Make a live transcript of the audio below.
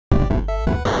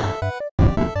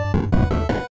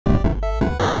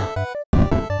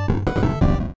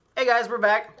Hey guys, we're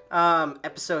back.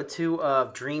 Episode 2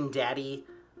 of Dream Daddy.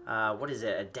 What is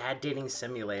it? A dad dating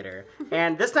simulator.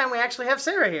 And this time we actually have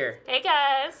Sarah here. Hey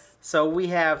guys. So we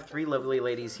have 3 lovely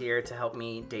ladies here to help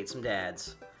me date some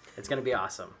dads. It's gonna be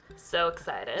awesome. So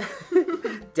excited.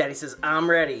 Daddy says, I'm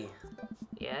ready.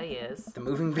 Yeah, he is. The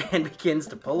moving van begins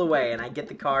to pull away and I get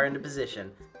the car into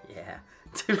position. Yeah,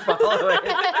 to follow it.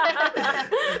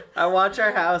 I watch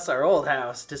our house, our old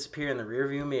house, disappear in the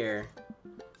rearview mirror.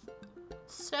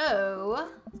 So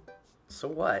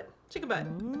what? Chicken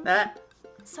butt. That.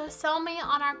 So sell me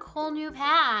on our cool new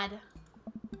pad.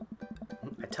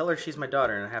 I tell her she's my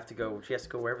daughter and she has to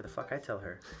go wherever the fuck I tell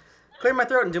her. Clear my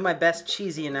throat and do my best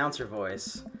cheesy announcer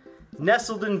voice.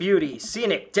 Nestled in beauty,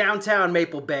 scenic, downtown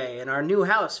Maple Bay, and our new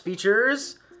house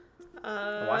features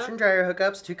a washer and dryer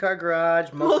hookups, 2-car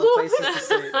garage, multiple places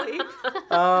to sleep.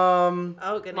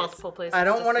 Oh goodness. Multiple places. I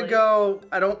don't want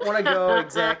to go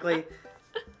exactly.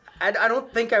 I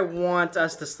don't think I want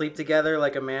us to sleep together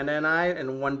like Amanda and I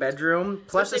in one bedroom.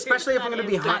 Plus, especially if I'm going to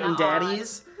be hunting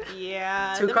daddies.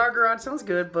 Yeah. 2-car garage sounds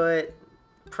good, but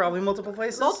probably multiple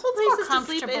places. Multiple places to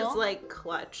sleep comfortable. is like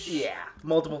clutch. Yeah,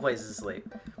 multiple places to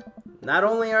sleep. Not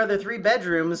only are there 3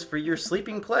 bedrooms for your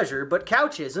sleeping pleasure, but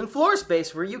couches and floor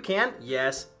space where you can,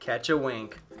 yes, catch a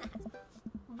wink.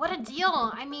 What a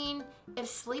deal. I mean, if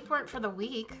sleep weren't for the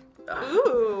weak.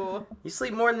 Ooh. You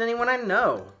sleep more than anyone I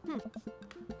know.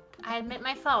 I admit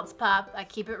my faults, Pop. I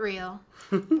keep it real.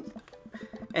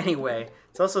 Anyway,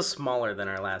 it's also smaller than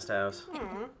our last house.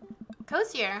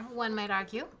 Cozier, one might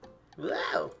argue.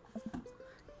 Wow.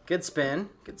 Good spin.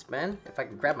 Good spin. If I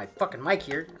can grab my fucking mic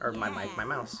here. Or my mic, my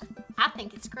mouse. I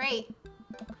think it's great.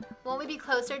 Won't we be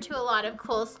closer to a lot of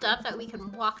cool stuff that we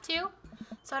can walk to?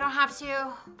 So I don't have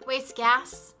to waste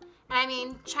gas? And I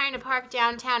mean, trying to park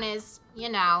downtown is, you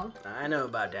know. I know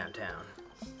about downtown.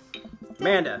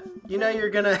 Amanda, you know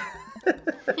you're gonna...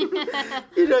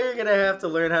 you know you're gonna have to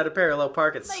learn how to parallel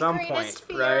park at My some greatest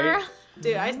point, fear. right?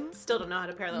 Dude, I still don't know how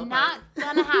to parallel Not park.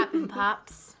 gonna happen,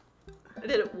 Pops. I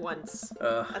did it once.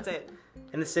 That's it.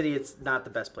 In the city, it's not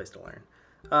the best place to learn.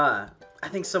 I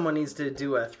think someone needs to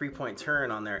do a 3-point turn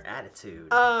on their attitude.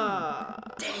 Damn. I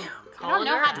don't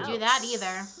know how to do that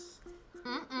either.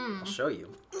 I'll show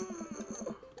you.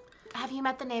 Have you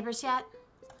met the neighbors yet?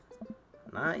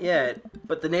 Not yet,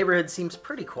 but the neighborhood seems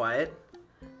pretty quiet.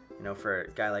 You know, for a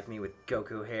guy like me with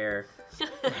Goku hair,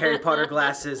 Harry Potter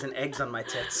glasses, and eggs on my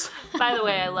tits. By the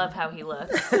way, I love how he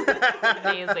looks. It's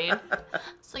amazing.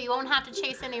 So you won't have to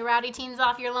chase any rowdy teens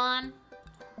off your lawn?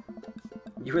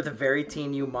 You are the very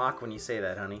teen you mock when you say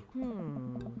that, honey.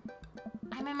 I'm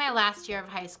in my last year of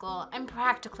high school. I'm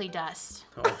practically dust.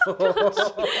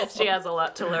 She has a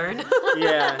lot to learn.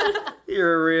 Yeah,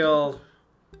 you're a real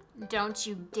Don't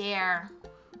you dare.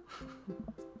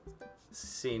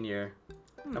 senior.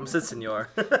 I almost said senor.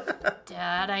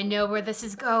 Dad, I know where this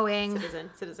is going. Citizen.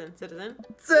 Citizen!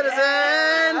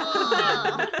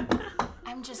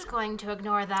 I'm just going to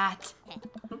ignore that.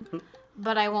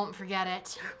 But I won't forget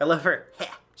it. I love her.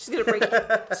 She's gonna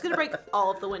break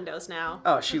all of the windows now.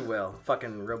 Oh, she will.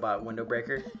 Fucking robot window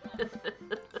breaker.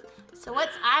 So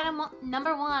what's item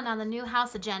number 1 on the new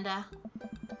house agenda?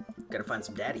 Gotta find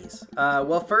some daddies.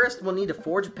 Well, first we'll need to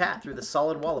forge a path through the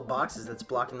solid wall of boxes that's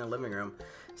blocking the living room.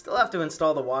 Still have to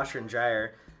install the washer and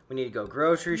dryer. We need to go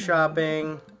grocery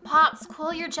shopping. Pops,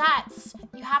 cool your jets.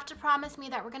 You have to promise me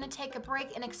that we're going to take a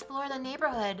break and explore the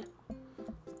neighborhood.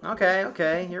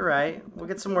 Okay, you're right. We'll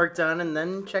get some work done and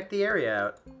then check the area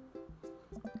out.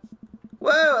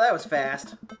 Whoa, that was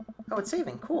fast. Oh, it's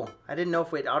saving. Cool. I didn't know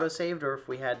if we'd auto-saved or if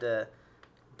we had to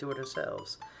do it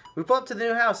ourselves. We pull up to the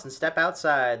new house and step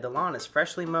outside. The lawn is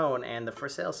freshly mown and the for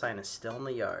sale sign is still in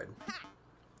the yard.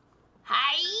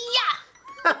 Hi-ya!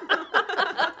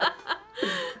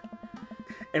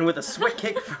 And with a swift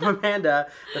kick from Amanda,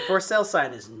 the for sale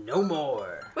sign is no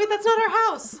more. Wait, that's not our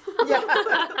house.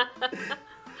 Yeah.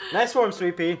 Nice form,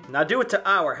 Sweet Pea. Now do it to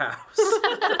our house.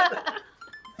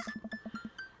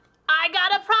 I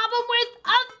got a problem with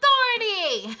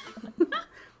authority!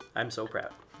 I'm so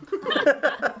proud. Man,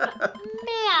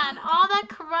 all that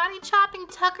karate chopping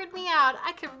tuckered me out.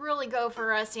 I could really go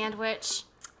for a sandwich.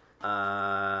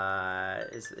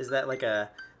 Is that like a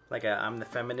I'm the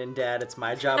feminine dad, it's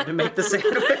my job to make the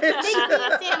sandwich? Make me a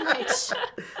sandwich.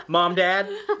 Mom, dad?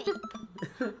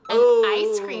 An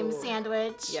ice cream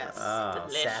sandwich. Yes. Oh,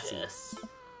 Delicious. sassy.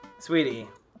 Sweetie,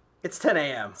 it's 10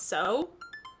 a.m. So?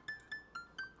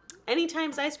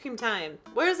 Anytime's ice cream time.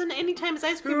 Where's an anytime is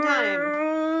ice cream time?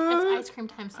 It's ice cream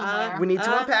time somewhere. We need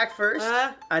to unpack first.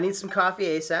 I need some coffee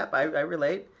ASAP. I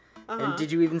relate. And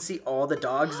did you even see all the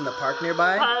dogs in the park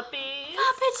nearby? Puppy.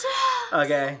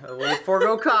 Okay, we'll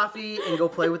forego coffee and go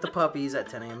play with the puppies at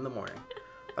 10 a.m. in the morning.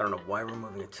 I don't know why we're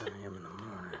moving at 10 a.m. in the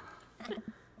morning.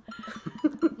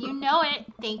 You know it.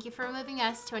 Thank you for moving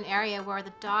us to an area where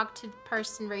the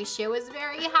dog-to-person ratio is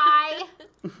very high.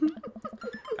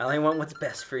 I only want what's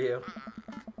best for you.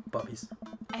 Puppies.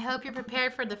 I hope you're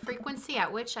prepared for the frequency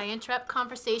at which I interrupt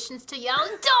conversations to yell,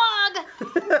 dog!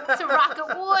 To rock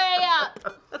it way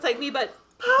up. That's like me, but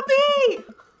puppy!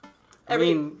 I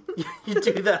mean, you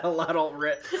do that a lot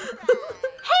already. Hey,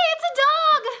 it's a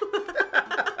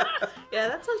dog! Yeah,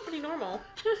 that sounds pretty normal.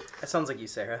 That sounds like you,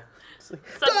 Sarah.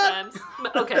 Sometimes.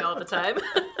 Okay, all the time.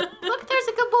 Look, there's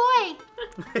a good boy.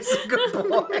 It's a good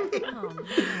boy.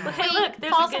 But hey, look,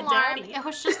 there's a False good alarm. daddy. It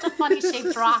was just a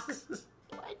funny-shaped rock.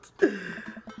 What?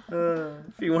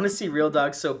 If you want to see real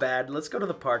dogs so bad, let's go to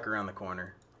the park around the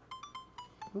corner.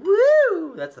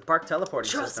 Woo! That's the park teleporting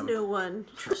Trust system. no one.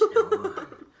 Trust no one.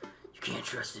 You can't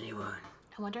trust anyone.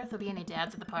 I wonder if there'll be any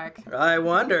dads at the park. I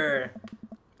wonder.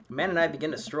 Man and I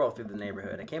begin to stroll through the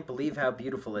neighborhood. I can't believe how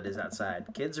beautiful it is outside.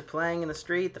 Kids are playing in the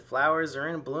street, the flowers are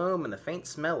in bloom, and the faint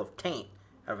smell of taint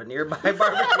out of a nearby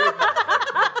barbecue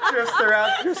drifts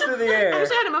through the I air.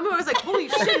 actually had a moment where I was like, holy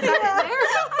shit, is that in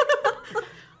there?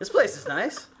 This place is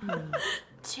nice.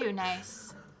 Too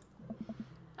nice.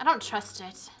 I don't trust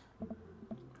it.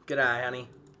 Good eye, honey.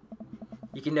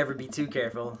 You can never be too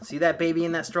careful. See that baby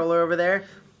in that stroller over there?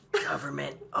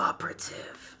 Government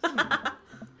operative.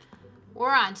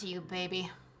 We're on to you,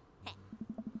 baby.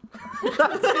 Your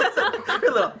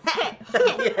little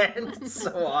yeah, it's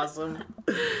so awesome.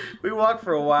 We walk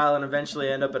for a while and eventually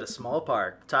end up at a small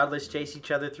park. Toddlers chase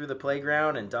each other through the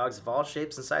playground and dogs of all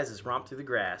shapes and sizes romp through the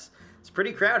grass. It's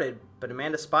pretty crowded, but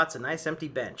Amanda spots a nice empty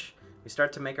bench. We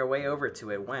start to make our way over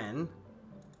to it when...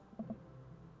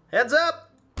 Heads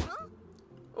up!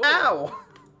 Ow!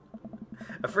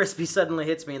 A frisbee suddenly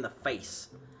hits me in the face.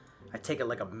 I take it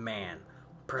like a man.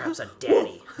 Perhaps a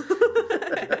daddy.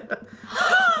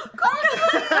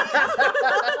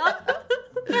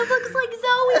 It looks like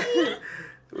Zoe.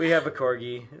 We have a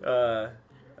corgi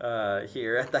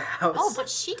here at the house. Oh, but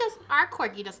she doesn't. Our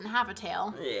corgi doesn't have a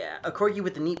tail. Yeah, a corgi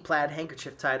with a neat plaid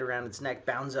handkerchief tied around its neck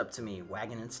bounds up to me,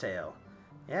 wagging its tail.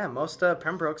 Yeah, most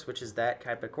Pembrokes, which is that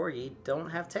type of corgi, don't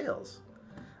have tails.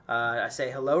 I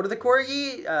say hello to the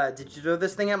corgi. Did you throw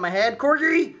this thing at my head,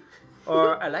 corgi?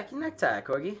 Or I like your necktie,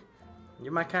 corgi.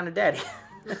 You're my kind of daddy.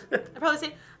 I'd probably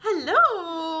say,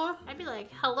 hello. I'd be like,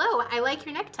 hello, I like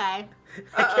your necktie.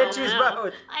 I can't choose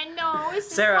both. I know, it's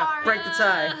just Sarah, hard. break the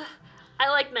tie. I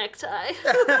like necktie.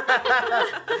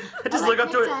 I just look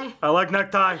up to it. I like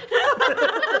necktie.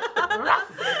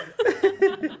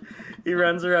 He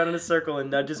runs around in a circle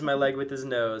and nudges my leg with his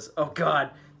nose. Oh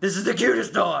God, this is the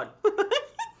cutest dog.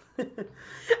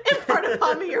 Impart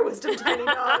upon me your wisdom, tiny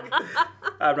dog.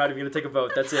 I'm not even gonna take a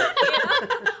vote. That's it.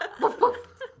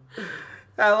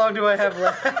 How long do I have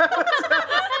left?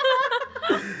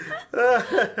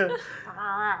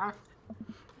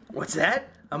 What's that?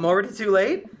 I'm already too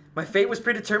late? My fate was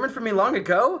predetermined for me long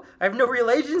ago? I have no real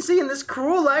agency in this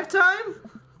cruel lifetime?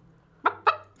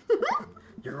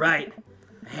 You're right.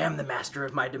 I am the master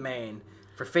of my domain,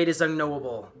 for fate is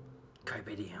unknowable.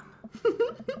 Carpe diem.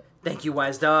 Thank you,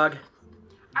 wise dog.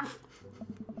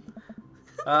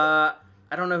 I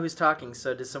don't know who's talking,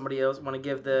 so does somebody else want to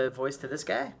give the voice to this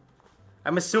guy?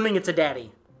 I'm assuming it's a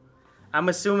daddy. I'm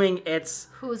assuming it's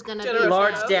Who's gonna General be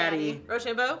large Joe? daddy.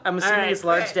 Rochambeau? I'm assuming Alright, it's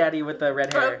large alright. daddy with the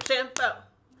red hair. Rochambeau.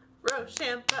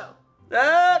 Rochambeau.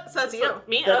 Ah, So that's you.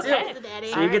 Me? That's Okay. it. The daddy.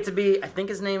 so you get to be, I think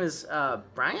his name is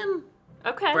Brian?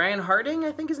 Okay. Brian Harding,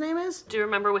 I think his name is. Do you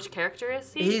remember which character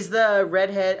is he? He's the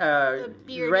redhead,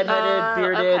 bearded- redheaded,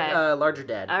 bearded, okay. larger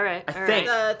dad. All right, I all think.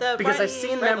 The Because I've Brian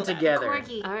seen them Rival Dad. together.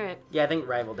 Corgi. All right. Yeah, I think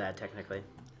rival dad, technically.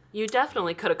 You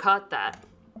definitely could have caught that.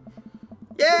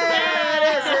 Yeah, it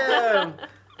is him!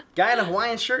 Guy in a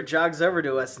Hawaiian shirt jogs over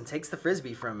to us and takes the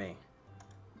frisbee from me.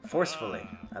 Forcefully.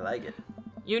 I like it.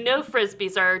 You know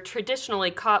frisbees are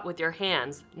traditionally caught with your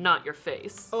hands, not your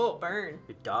face. Oh, burn.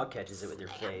 Your dog catches it with your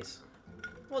face.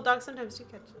 Well, dogs sometimes do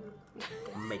catch them.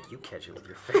 I'll make you catch it with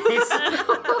your face.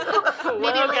 Whoa,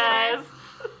 later. guys.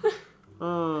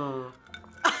 Well,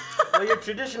 you're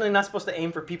traditionally not supposed to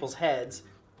aim for people's heads.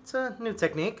 It's a new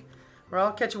technique. Or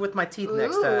I'll catch it with my teeth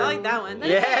next Ooh. time. I like that one.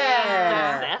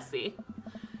 Yeah! That's sassy.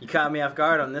 You caught me off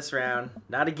guard on this round.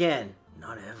 Not again.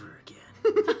 Not ever again.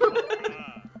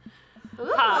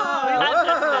 Ooh. I'm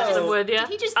just messing with you. Did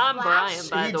he just I'm splash?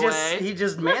 Brian, by the way. He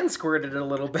just man squirted it a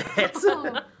little bit.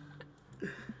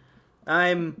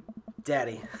 I'm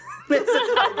daddy. This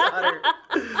is my daughter,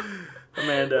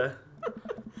 Amanda.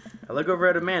 I look over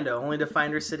at Amanda, only to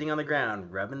find her sitting on the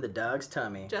ground, rubbing the dog's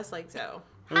tummy. Just like so.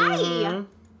 Hi.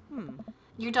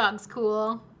 Your dog's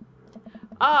cool.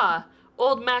 Ah,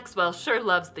 old Maxwell sure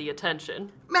loves the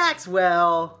attention.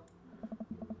 Maxwell!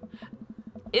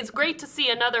 It's great to see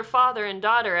another father and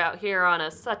daughter out here on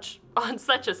such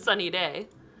a sunny day.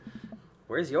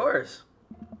 Where's yours?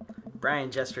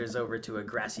 Brian gestures over to a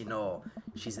grassy knoll.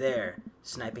 She's there,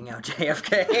 sniping out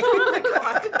JFK.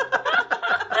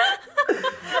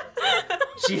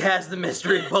 She has the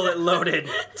mystery bullet loaded,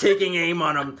 taking aim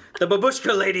on him. The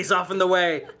babushka lady's off in the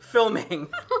way, filming.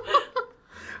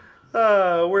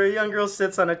 Where a young girl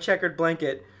sits on a checkered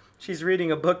blanket. She's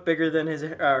reading a book bigger than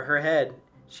her head.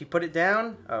 She put it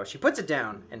down. Oh, she puts it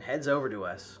down and heads over to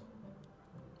us.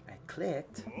 I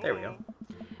clicked. There we go.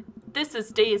 This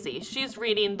is Daisy. She's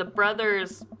reading the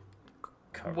brothers...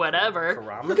 whatever.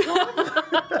 Karamazov?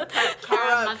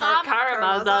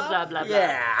 Blah, blah, blah.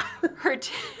 Yeah.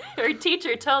 Her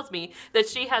teacher tells me that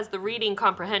she has the reading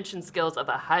comprehension skills of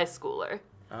a high schooler.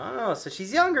 Oh, so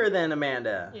she's younger than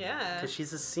Amanda. Yeah. Because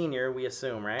she's a senior, we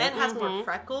assume, right? And has more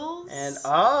freckles. And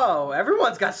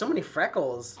everyone's got so many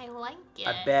freckles. I like it.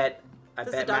 I bet the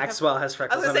dog have- Maxwell has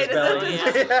freckles I on was his gonna belly.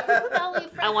 say, Belly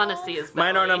I want to freckles. see his belly.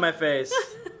 Mine aren't on my face.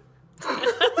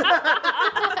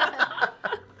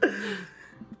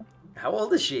 How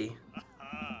old is she?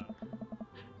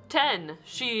 10.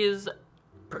 She's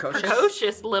Precocious?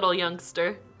 precocious little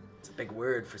youngster. It's a big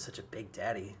word for such a big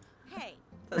daddy. Hey.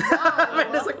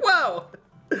 Amanda's like, whoa!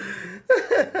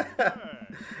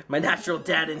 My natural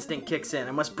dad instinct kicks in.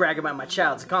 I must brag about my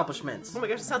child's accomplishments. Oh my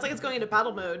gosh, it sounds like it's going into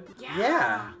battle mode.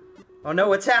 Yeah. Oh no,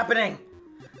 what's happening?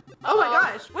 Oh my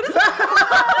gosh, what is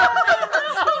that?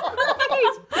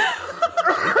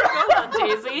 Go on,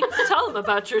 Daisy. Tell him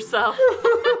about yourself.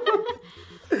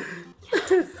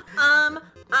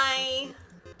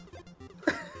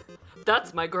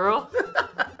 That's my girl.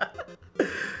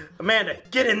 Amanda,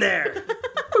 get in there!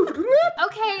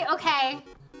 Okay.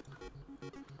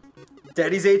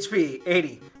 Daddy's HP,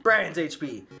 80. Brian's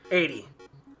HP, 80.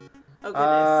 Oh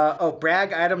goodness.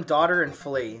 Brag, item, daughter, and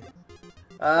flee.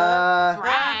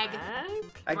 Brag.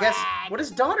 I guess, brag. what does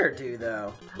daughter do,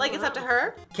 though? Like it's up to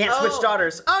her? Can't switch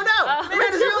daughters. Oh no!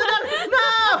 Amanda's really daughter! No!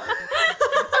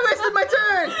 I wasted my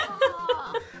turn!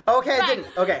 Okay, I didn't.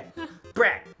 Okay.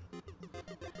 Brag.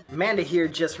 Amanda here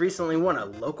just recently won a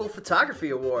local photography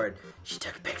award. She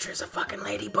took pictures of fucking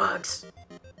ladybugs.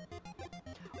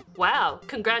 Wow,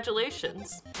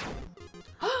 congratulations.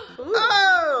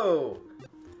 Oh!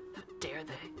 How dare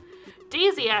they?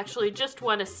 Daisy actually just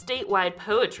won a statewide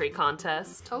poetry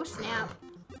contest. Oh snap.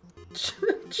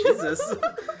 Jesus.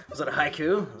 Was that a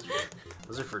haiku?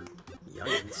 Those are for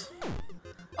youngins.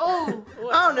 Oh.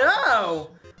 Oh no!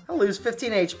 I'll lose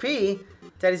 15 HP.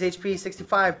 Daddy's HP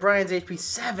 65, Brian's HP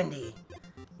 70.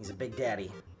 He's a big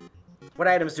daddy. What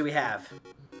items do we have?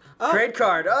 Oh. Grade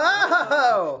card.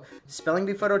 Oh! Spelling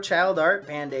bee photo, child art,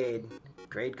 band-aid.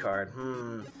 Grade card.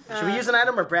 Should we use an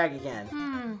item or brag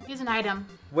again? Use an item.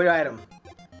 What item?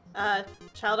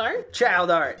 Child art?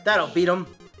 Child art. That'll beat him.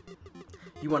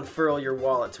 You unfurl your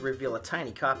wallet to reveal a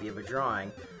tiny copy of a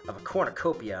drawing of a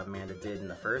cornucopia Amanda did in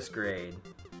the first grade.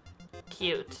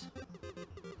 Cute.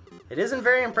 It isn't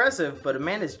very impressive, but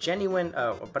Amanda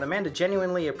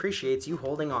genuinely appreciates you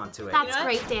holding on to it. That's You know what?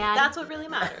 great, Dad. That's what really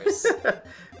matters.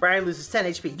 Brian loses 10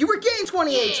 HP. You regain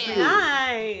 20 HP!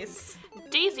 Nice.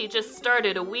 Daisy just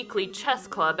started a weekly chess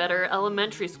club at her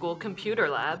elementary school computer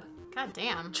lab. God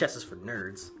damn. Chess is for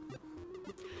nerds.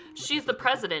 She's the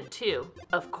president, too,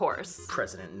 of course.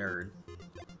 President nerd.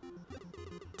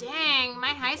 Dang, my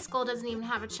high school doesn't even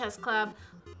have a chess club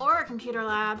or a computer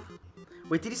lab.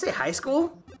 Wait, did you say high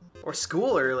school? Or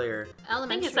school earlier? I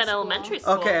Elementary think it's at school. elementary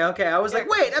school. Okay. I was like,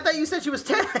 wait, I thought you said she was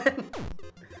 10.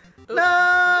 No,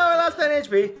 I lost 10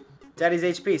 HP. Daddy's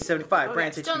HP 75, Okay,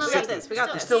 Brian's still HP no We got 60. this. We got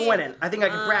You're this. still winning. I think I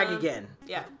can brag again.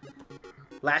 Yeah.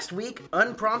 Last week,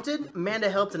 unprompted, Amanda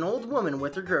helped an old woman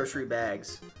with her grocery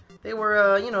bags. They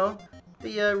were, the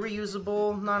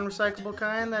reusable, non-recyclable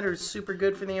kind that are super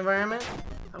good for the environment.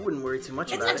 I wouldn't worry too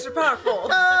much It's about extra it. powerful.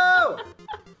 Oh!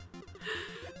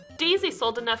 Daisy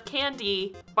sold enough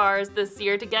candy bars this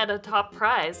year to get a top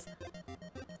prize.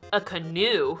 A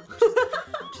canoe.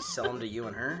 Just sell them to you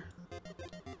and her.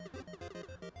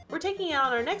 We're taking it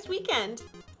on our next weekend.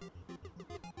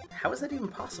 How is that even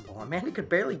possible? Amanda could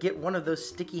barely get one of those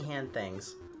sticky hand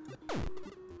things.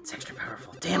 It's extra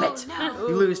powerful. Damn it! no.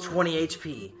 You lose 20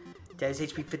 HP. Daddy's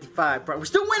HP 55. We're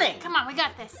still winning! Come on, we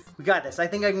got this. We got this. I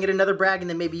think I can get another brag and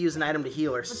then maybe use an item to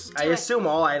heal. Or I do it. assume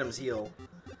all items heal.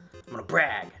 I'm gonna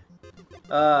brag.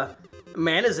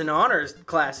 Amanda's in honors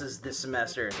classes this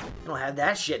semester. I don't have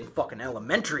that shit in fucking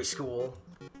elementary school.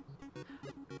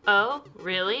 Oh,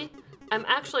 really? I'm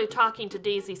actually talking to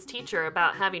Daisy's teacher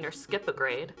about having her skip a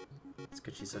grade. It's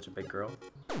because she's such a big girl.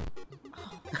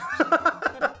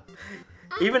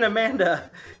 Even Amanda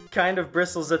kind of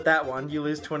bristles at that one. You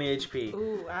lose 20 HP.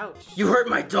 Ooh, ouch. You hurt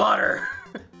my daughter!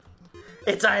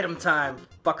 It's item time,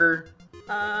 fucker.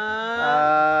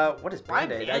 What is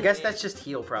Band-Aid? I guess that's just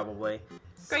heal, probably.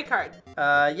 Grade card.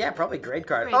 Yeah, probably grade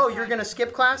card. Grade You're card. gonna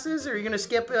skip classes? Or you're gonna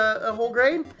skip a whole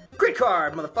grade? Grade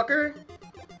card, motherfucker!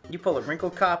 You pull a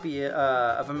wrinkled copy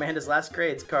of Amanda's last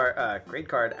grade card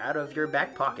out of your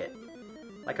back pocket.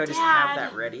 Like I just have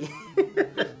that ready.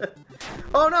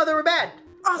 Oh no, they were bad!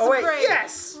 Awesome oh wait, grade.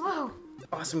 yes! Whoa.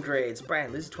 Awesome grades.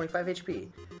 Brian loses 25 HP.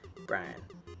 Brian,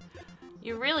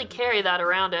 You really carry that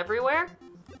around everywhere?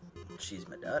 she's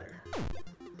my daughter.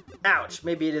 Ouch,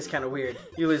 maybe it is kind of weird.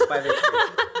 You lose 5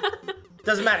 HP.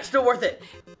 Doesn't matter, still worth it.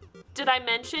 Did I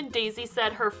mention Daisy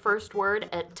said her first word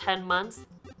at 10 months?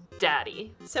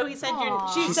 Daddy. So he said your. Aw.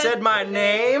 She said my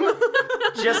name,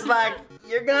 just like,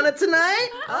 you're gonna tonight?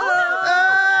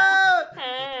 Oh!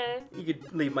 Hey. You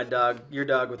could leave your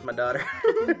dog with my daughter.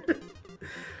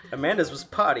 Amanda's was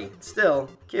potty. Still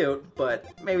cute, but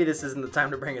maybe this isn't the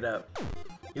time to bring it up.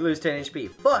 You lose 10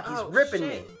 HP. Fuck, he's ripping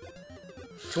me.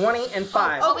 20 and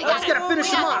 5. Oh, we got just gotta it. finish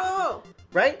We him got off, Oh.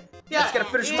 right? Yeah. Just gotta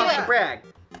finish him Yeah. off with the brag.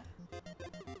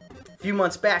 A few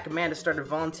months back, Amanda started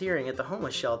volunteering at the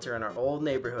homeless shelter in our old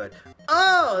neighborhood.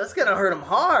 Oh, that's gonna hurt him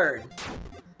hard.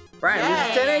 Brian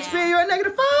loses 10 HP, you're at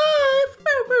 -5.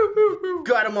 Boo, boo, boo, boo.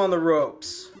 Got him on the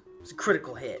ropes. It's a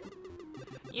critical hit.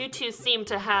 You two seem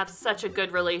to have such a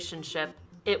good relationship.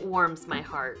 It warms my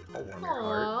heart. I'll warm your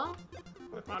heart.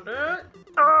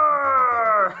 Aw.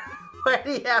 Arrgh! Why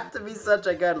do you have to be such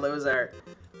a good loser?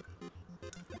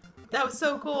 That was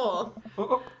so cool.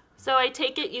 So I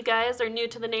take it you guys are new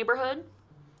to the neighborhood?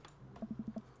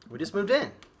 We just moved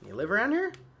in. You live around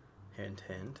here? Hint,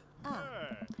 hint.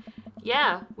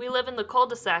 Yeah, we live in the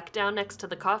cul-de-sac down next to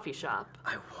the coffee shop.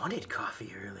 I wanted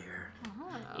coffee earlier.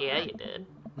 Yeah, you did.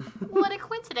 What a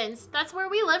coincidence. That's where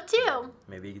we live too.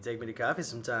 Maybe you could take me to coffee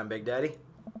sometime, Big Daddy.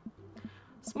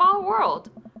 Small world.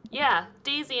 Yeah,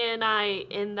 Daisy and I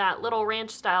in that little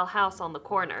ranch-style house on the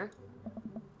corner.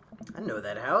 I know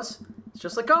that house. It's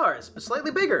just like ours, but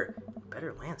slightly bigger.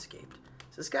 Better landscaped.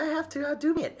 Does this guy have to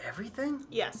outdo me at everything?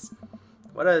 Yes.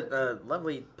 What a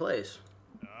lovely place.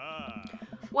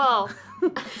 Well,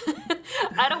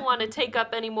 I don't want to take up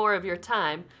any more of your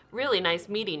time. Really nice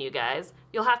meeting you guys.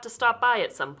 You'll have to stop by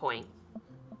at some point.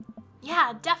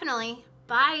 Yeah, definitely.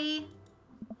 Bye.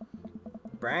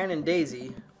 Brian and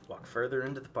Daisy walk further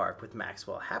into the park with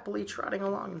Maxwell happily trotting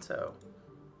along in tow.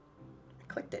 I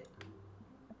clicked it.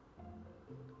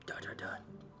 Dot, dot, dot.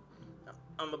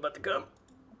 I'm about to come.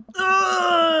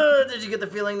 Did you get the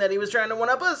feeling that he was trying to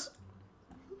one-up us?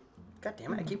 God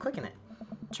damn it, I keep clicking it.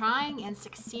 Trying and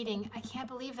succeeding. I can't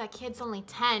believe that kid's only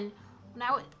 10.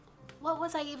 What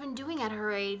was I even doing at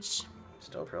her age?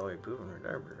 Still probably pooping her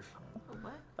diapers.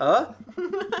 What?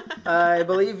 I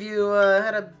believe you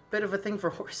had a bit of a thing for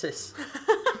horses.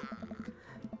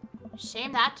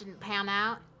 Shame that didn't pan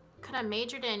out. Could have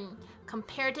majored in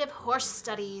comparative horse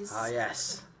studies. Ah,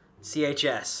 yes.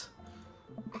 CHS.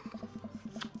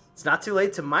 It's not too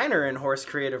late to minor in horse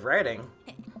creative writing.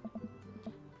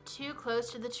 Too close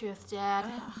to the truth, Dad.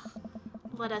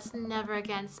 Let us never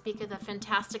again speak of the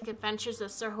fantastic adventures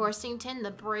of Sir Horsington, the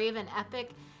brave and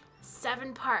epic.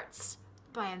 7 parts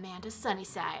by Amanda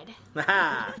Sunnyside.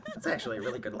 Haha, that's actually a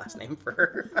really good last name for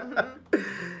her.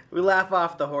 We laugh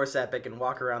off the horse epic and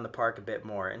walk around the park a bit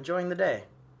more, enjoying the day.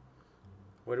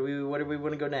 Where do we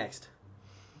want to go next?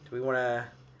 Do we want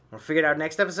to figure it out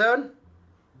next episode?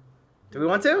 Do we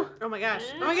want to? Oh my gosh.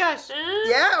 Oh my gosh.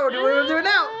 Yeah, or do we want to do it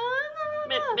now?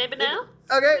 Maybe now?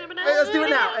 Okay, Maybe now? let's do it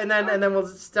now, and then we'll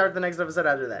start the next episode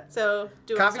after that. So,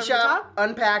 do Coffee it from the shop, top?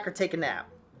 unpack, or take a nap.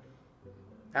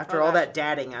 After Oh, all gosh. that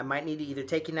dadding, I might need to either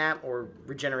take a nap or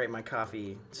regenerate my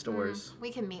coffee stores.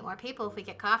 We can meet more people if we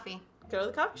get coffee. Go to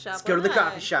the coffee shop. Let's go to the Why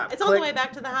coffee not? shop. It's on the Click. way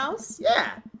back to the house.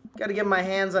 Yeah, gotta get my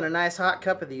hands on a nice hot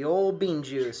cup of the old bean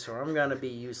juice, or I'm gonna be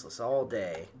useless all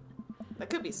day. That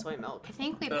could be soy milk. I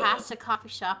think we passed a coffee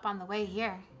shop on the way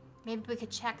here. Maybe we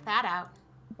could check that out.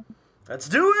 Let's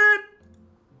do it!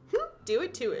 Do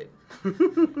it to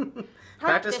it.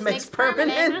 Practice makes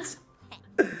permanent.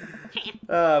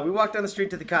 We walked down the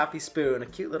street to the Coffee Spoon, a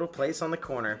cute little place on the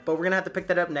corner. But we're gonna have to pick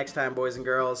that up next time, boys and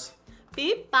girls.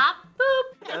 Beep. Bop,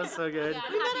 boop. That was so good. Yeah,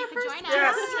 I'm happy you could join us.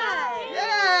 Yes.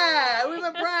 Yeah, we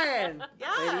met Brian.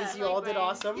 Yeah. Ladies, you all did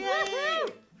awesome. Yay.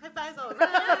 High fives all around.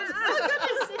 Oh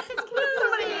goodness. This is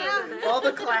cute. All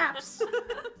the claps.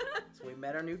 So we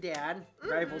met our new dad,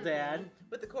 rival dad,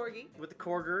 With the corgi. with the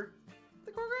corger.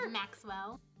 The corgi.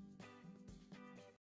 Maxwell.